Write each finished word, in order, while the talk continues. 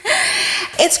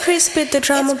It's Crispy the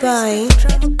drama boy.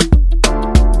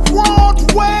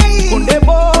 World way. Kunde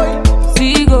boy.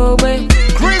 Sigo way.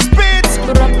 Crispy.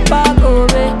 Rappa go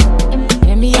way.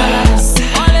 Let me ask.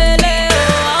 Olele,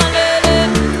 olele.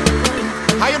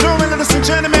 How you doing, ladies and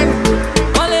gentlemen?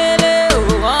 Olele,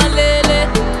 olele.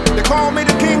 They call me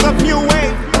the king of new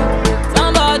wave.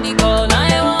 Somebody call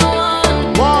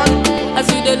 911. One. I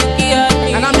see the look at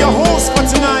me. And I'm your host for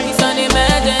tonight. It's an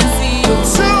emergency.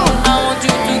 Two. I want you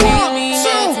to give me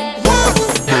medicine.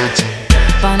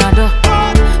 Panado,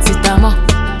 One. Sitamo.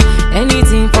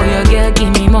 Anything for your girl,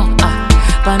 give me more.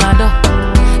 Panado,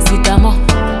 Sitamo.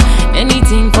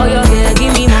 Anything for your girl,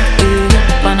 give me more.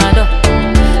 Panado,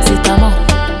 Sitamo.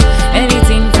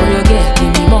 Anything for your girl,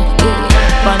 give me more.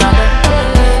 Panado,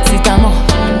 Sitamo.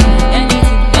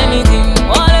 Anything.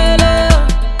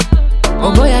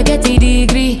 Oh boy, I get a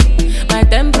degree. My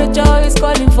temperature is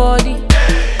calling for the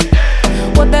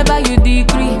whatever you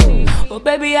decree. Oh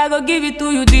baby, I go give it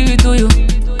to you, give it to you.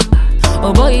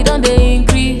 Oh boy, it don't they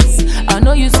increase. I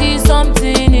know you see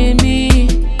something in me.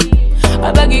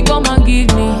 I beg you, come and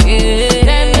give me.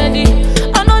 Remedy.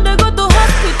 I know they go to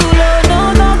hospital, oh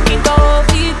no, knock it off.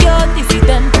 If your this is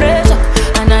temperature.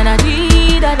 And I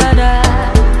di da da da.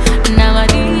 Now I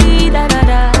di da da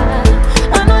da.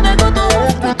 I know they go to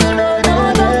hospital, oh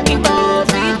no, knock it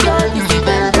off. If your this is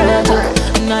temperature.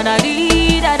 Na na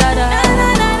di da da da.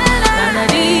 Na na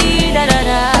di da da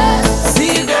da.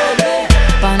 Sigo way.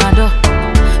 Panado,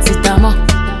 Sitamo.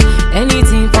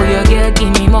 Anything for your girl,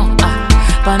 give me more.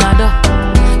 Panado,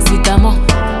 Sitamo.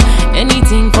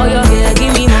 Anything for your girl,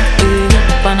 give me more.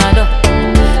 Panado,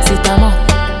 Sitamo.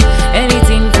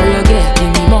 Anything for your girl,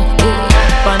 give me more.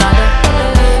 Panado,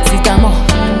 Sitamo.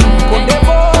 Kunde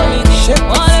boy. Shake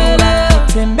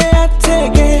tembea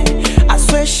tege. I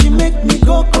swear she make me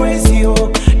go crazy,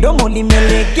 oh. Domo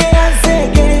limelege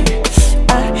azege.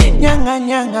 Nyanga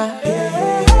nyanga.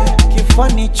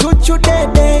 Kifani chuchu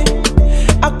dede.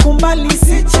 Akumbali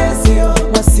sicheze,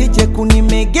 wasije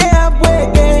kunimegea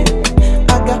bwege.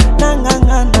 Aga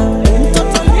nangangana.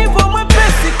 Mtoto nivo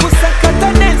mwepesi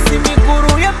kusakata densi.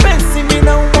 Miguru ya pensi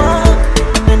minauma.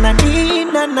 Nana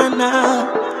nina nana.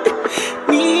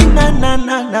 Nina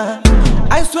nana.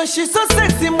 I swear she's so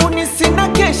sexy. Muni sina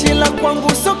keshi la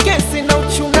kwangu so kesi na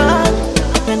uchuna.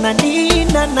 Nana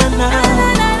nina nana.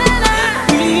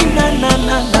 Nina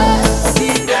nana.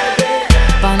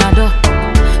 Panado,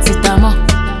 Sitamo.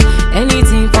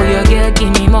 Anything for your girl,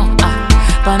 give me more.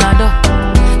 Panado,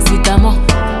 Sitamo.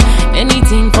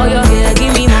 Anything for your girl,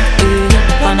 give me more.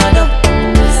 Panado,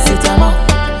 Sitamo.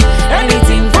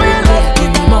 Anything for your girl,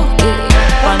 give me more.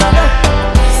 Panado,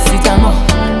 Sitamo.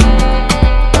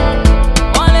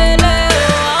 Olele,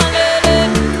 olele.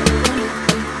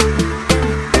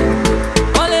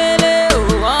 Olele,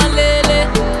 olele.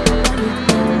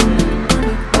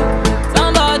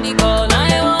 Somebody call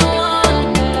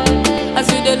 911. I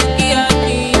see the look at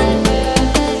me.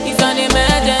 It's an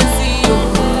emergency.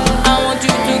 I want you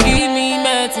to give me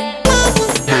medicine.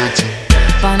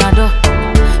 Panado,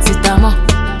 Sitamo.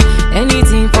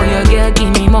 Anything for your girl,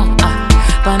 give me more.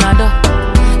 Panado,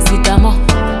 Sitamo.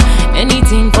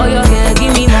 Anything for your girl,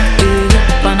 give me more.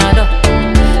 Panado,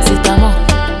 Sitamo.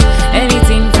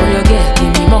 Anything for your girl,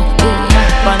 give me more.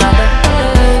 Panado,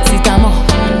 Sitamo.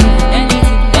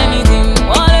 Anything.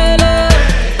 Olele.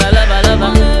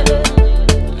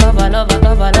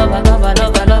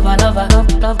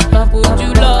 Love. Would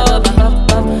you love me?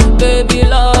 Baby,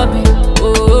 love me.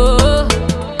 Oh,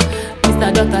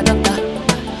 Mr. Doctor,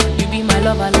 you be my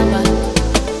lover.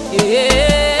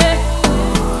 Yeah.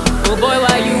 Oh boy,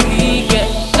 why you leak it?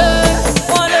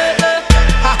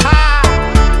 Haha.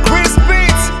 Crispy.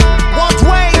 World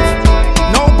wave.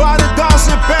 Nobody does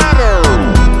it better.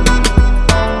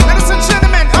 Ladies and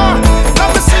gentlemen, let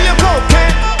me see you go.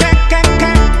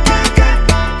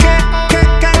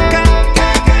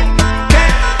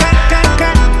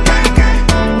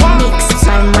 Mixed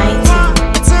by Mighty. 1,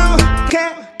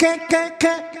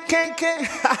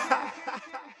 2,